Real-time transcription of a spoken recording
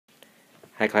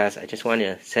Hi class, I just want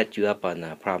to set you up on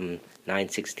problem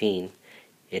 916.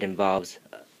 It involves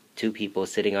two people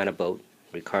sitting on a boat,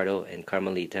 Ricardo and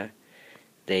Carmelita.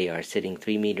 They are sitting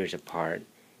 3 meters apart,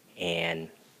 and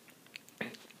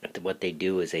what they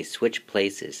do is they switch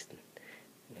places.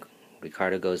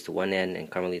 Ricardo goes to one end and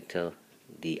Carmelita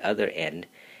the other end,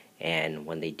 and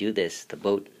when they do this, the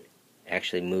boat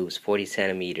actually moves 40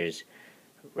 centimeters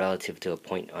relative to a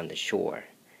point on the shore.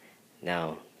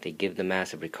 Now, they give the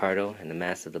mass of Ricardo and the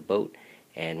mass of the boat,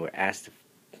 and we're asked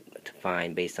to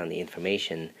find, based on the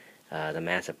information, the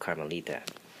mass of Carmelita.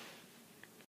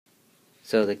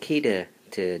 So the key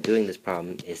to doing this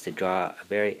problem is to draw a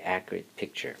very accurate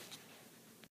picture.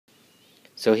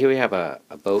 So here we have a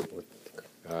boat with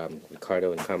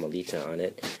Ricardo and Carmelita on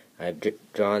it. I've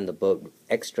drawn the boat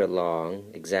extra long,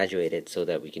 exaggerated, so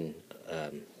that we can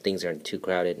things aren't too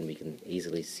crowded and we can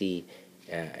easily see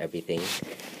everything.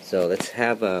 So let's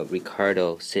have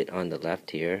Ricardo sit on the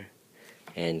left here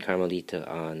and Carmelita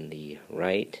on the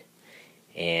right,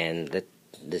 and let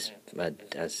this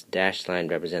dashed line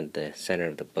represent the center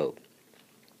of the boat.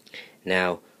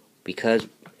 Now, because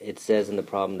it says in the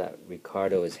problem that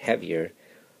Ricardo is heavier,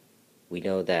 we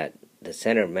know that the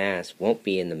center mass won't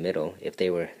be in the middle. If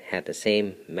they had the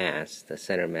same mass, the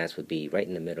center mass would be right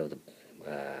in the middle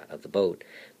of the boat,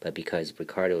 but because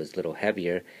Ricardo is a little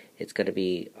heavier, it's going to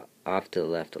be off to the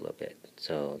left a little bit.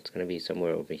 So it's going to be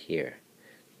somewhere over here,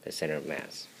 the center of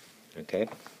mass. Okay?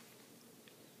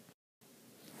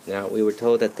 Now, we were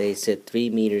told that they sit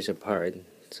 3 meters apart,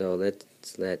 so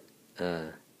let's let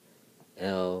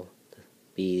L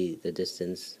be the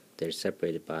distance they're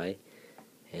separated by,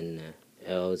 and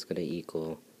L is going to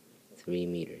equal 3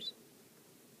 meters.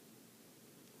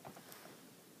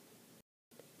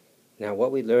 Now,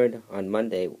 what we learned on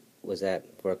Monday was that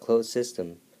for a closed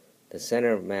system, the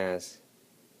center of mass,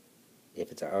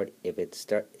 if it's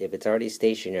already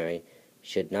stationary,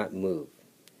 should not move.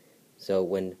 So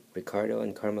when Ricardo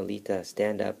and Carmelita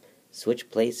stand up,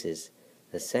 switch places,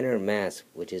 the center of mass,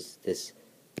 which is this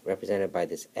represented by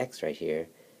this X right here,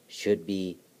 should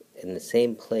be in the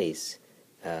same place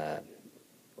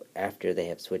after they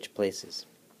have switched places.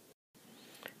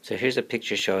 So here's a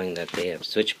picture showing that they have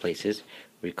switched places.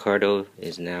 Ricardo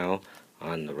is now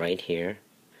on the right here,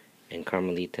 and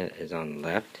Carmelita is on the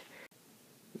left.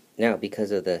 Now, because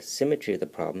of the symmetry of the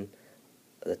problem,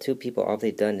 the two people, all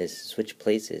they've done is switch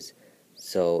places.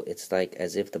 So it's like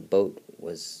as if the boat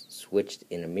was switched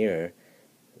in a mirror.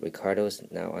 Ricardo's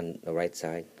now on the right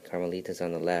side, Carmelita's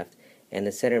on the left, and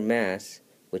the center mass,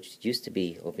 which used to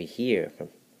be over here,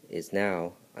 is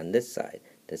now on this side,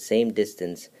 the same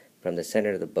distance from the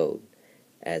center of the boat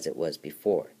as it was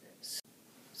before.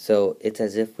 So it's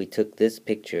as if we took this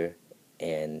picture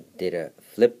and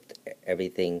flipped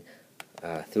everything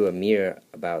through a mirror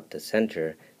about the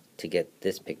center to get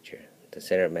this picture. The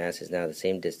center of mass is now the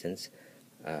same distance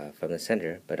from the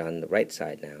center, but on the right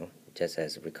side now, just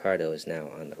as Ricardo is now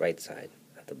on the right side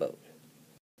of the boat.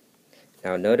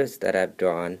 Now notice that I've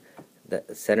drawn the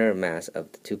center of mass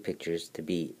of the two pictures to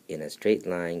be in a straight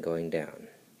line going down.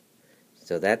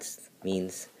 So that's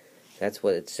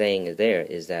what it's saying there,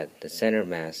 is that the center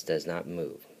mass does not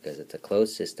move. Because it's a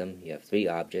closed system, you have 3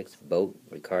 objects, boat,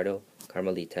 Ricardo,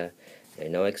 Carmelita. There are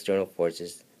no external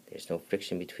forces. There's no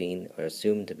friction between, or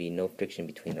assumed to be no friction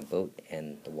between the boat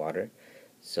and the water.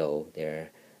 So the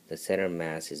center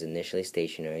mass is initially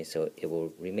stationary, so it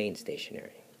will remain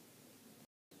stationary.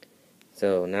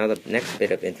 So now the next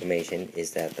bit of information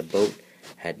is that the boat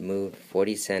had moved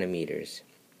 40 centimeters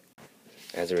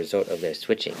as a result of their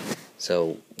switching.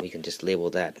 So we can just label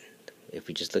that. If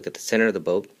we just look at the center of the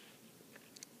boat,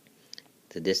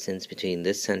 the distance between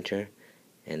this center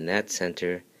and that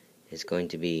center is going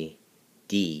to be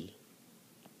D,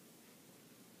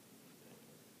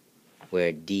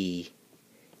 where D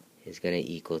is going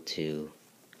to equal to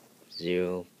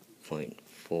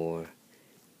 0.4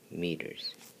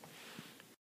 meters.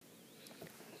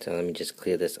 So let me just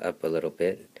clear this up a little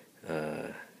bit.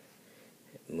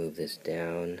 Move this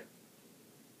down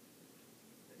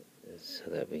so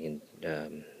that we can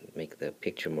make the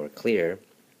picture more clear.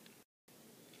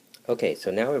 Okay,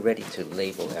 so now we're ready to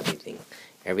label everything.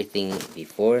 Everything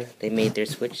before they made their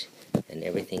switch and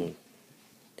everything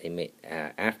they made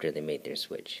after they made their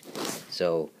switch.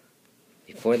 So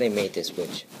before they made this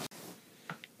switch,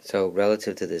 so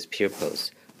relative to this pier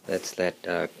post, let's let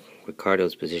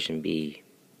Ricardo's position be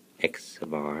X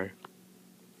sub R,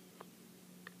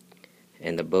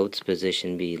 and the boat's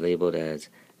position be labeled as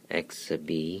X sub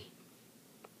B.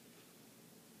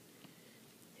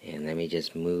 And let me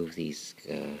just move these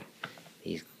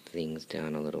things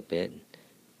down a little bit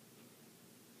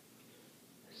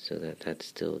so that that's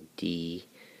still D.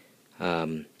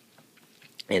 and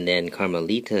then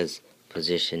Carmelita's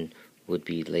position would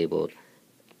be labeled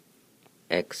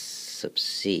x sub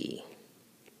c.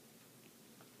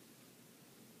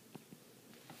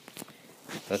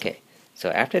 Okay, so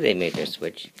after they made their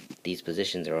switch, these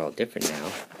positions are all different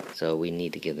now, so we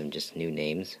need to give them just new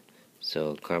names.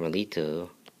 So Carmelita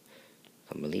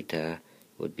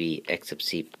would be x sub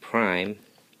c prime.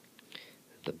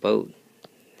 The boat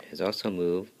has also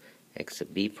moved x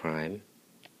sub b prime,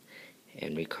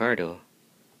 and Ricardo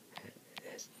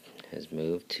has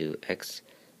moved to x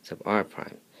sub r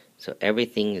prime. So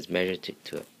everything is measured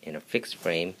in a fixed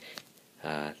frame,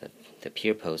 the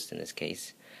pier post in this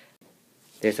case.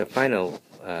 There's a final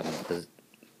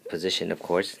position, of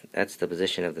course. That's the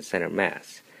position of the center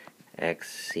mass,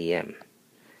 xcm,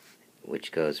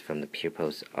 which goes from the pier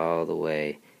post all the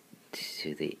way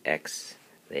to the x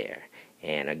there.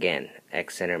 And again,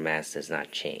 x center mass does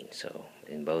not change, so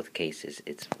in both cases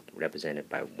it's represented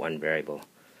by one variable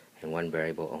and one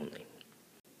variable only.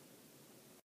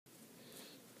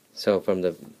 So from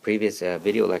the previous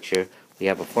video lecture, we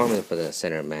have a formula for the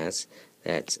center mass.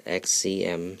 That's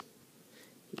xcm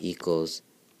equals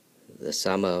the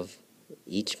sum of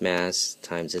each mass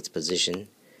times its position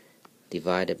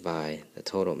divided by the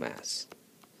total mass,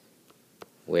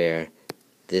 where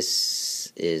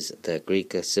this is the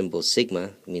Greek symbol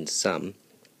sigma, means sum.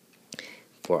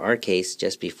 For our case,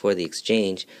 just before the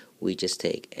exchange, we just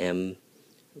take m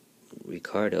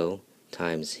Ricardo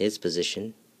times his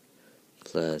position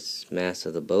plus mass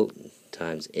of the boat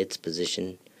times its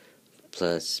position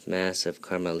plus mass of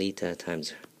Carmelita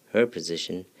times her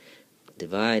position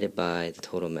divided by the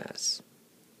total mass.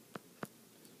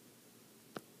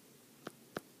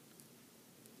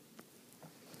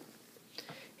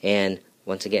 And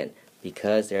once again,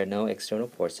 because there are no external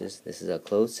forces, this is a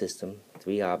closed system,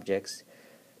 3 objects,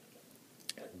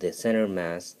 the center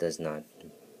mass does not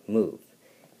move.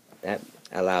 That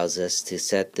allows us to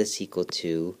set this equal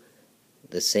to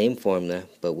the same formula,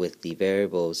 but with the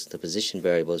variables, the position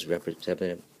variables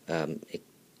represented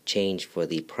change for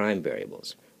the prime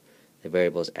variables, the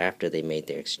variables after they made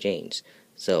their exchange.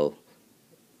 So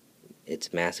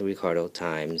it's mass of Ricardo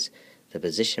times the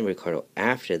position of Ricardo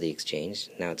after the exchange.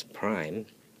 Now it's prime.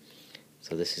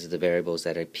 So this is the variables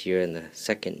that appear in the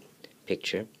second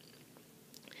picture.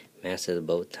 Mass of the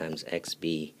boat times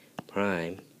xb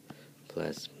prime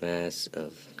plus mass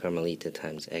of Carmelita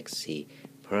times xc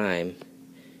prime,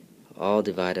 all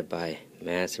divided by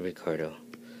mass of Ricardo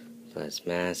plus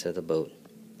mass of the boat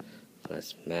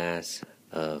plus mass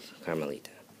of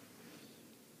Carmelita.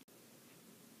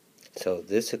 So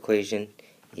this equation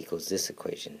equals this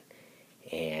equation,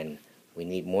 and we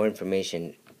need more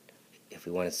information if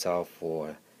we want to solve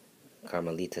for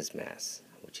Carmelita's mass,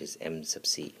 which is m sub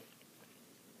c.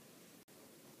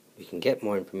 We can get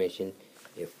more information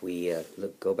if we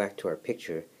go back to our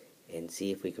picture and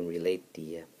see if we can relate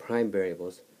the prime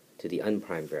variables to the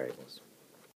unprime variables.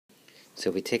 So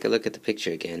if we take a look at the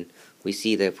picture again, we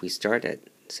see that if we start at,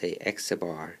 say, x sub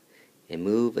r and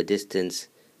move a distance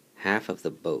half of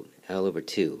the boat, L over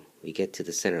 2, we get to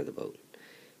the center of the boat.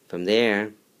 From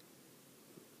there,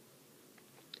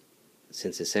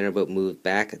 since the center of the boat moved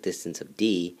back a distance of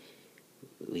d,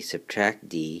 we subtract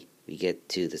d, we get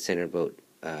to the center of the boat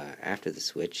after the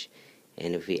switch,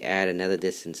 and if we add another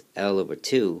distance L over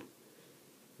 2,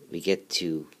 we get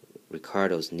to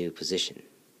Ricardo's new position.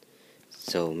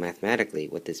 So mathematically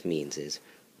what this means is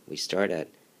we start at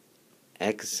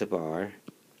x sub r,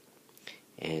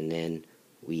 and then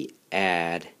we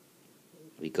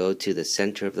go to the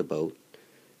center of the boat,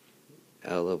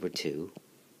 L over 2.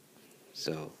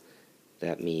 So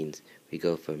that means we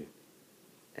go from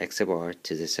x sub r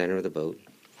to the center of the boat,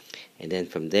 and then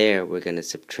from there we're going to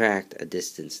subtract a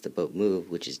distance the boat moved,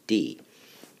 which is d.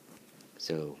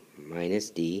 So minus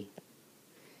d,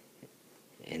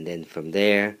 and then from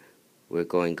there we're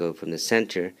going to go from the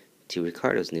center to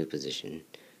Ricardo's new position.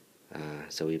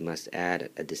 So we must add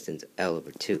a distance L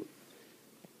over 2.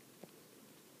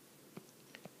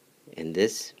 And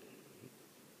this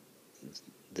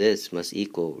must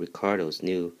equal Ricardo's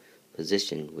new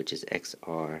position, which is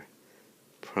xr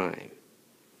prime.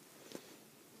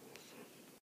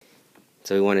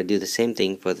 So we want to do the same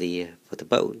thing for the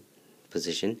boat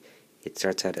position. It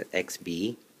starts out at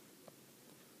xb,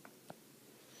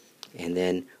 and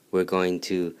then we're going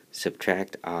to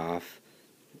subtract off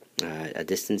a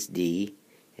distance d,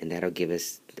 and that'll give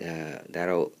us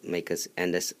that'll make us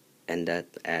end up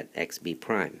at xb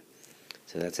prime.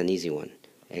 So that's an easy one.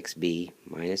 xb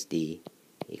minus d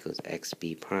equals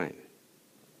xb prime.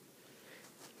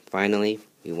 Finally,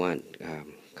 we want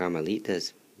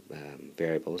Carmelita's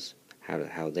variables.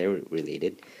 how they're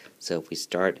related. So if we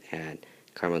start at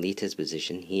Carmelita's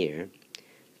position here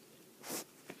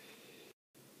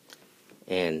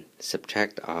and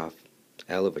subtract off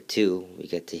L over 2, we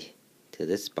get to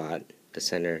this spot, the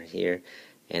center here,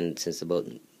 and since the boat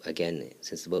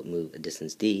move a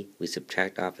distance d, we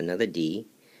subtract off another d,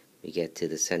 we get to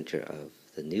the center of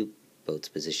the new boat's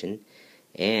position,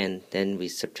 and then we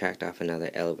subtract off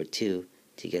another L over 2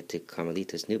 to get to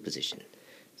Carmelita's new position.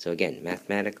 So again,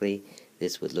 mathematically,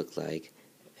 this would look like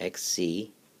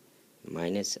xc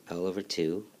minus L over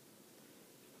 2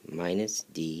 minus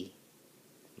d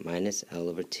minus L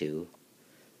over 2,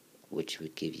 which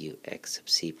would give you x sub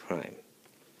c prime.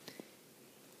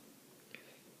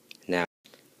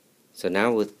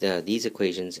 Now with these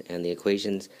equations and the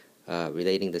equations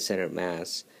relating the center of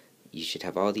mass, you should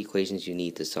have all the equations you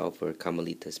need to solve for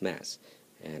Carmelita's mass.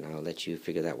 And I'll let you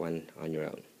figure that one on your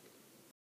own.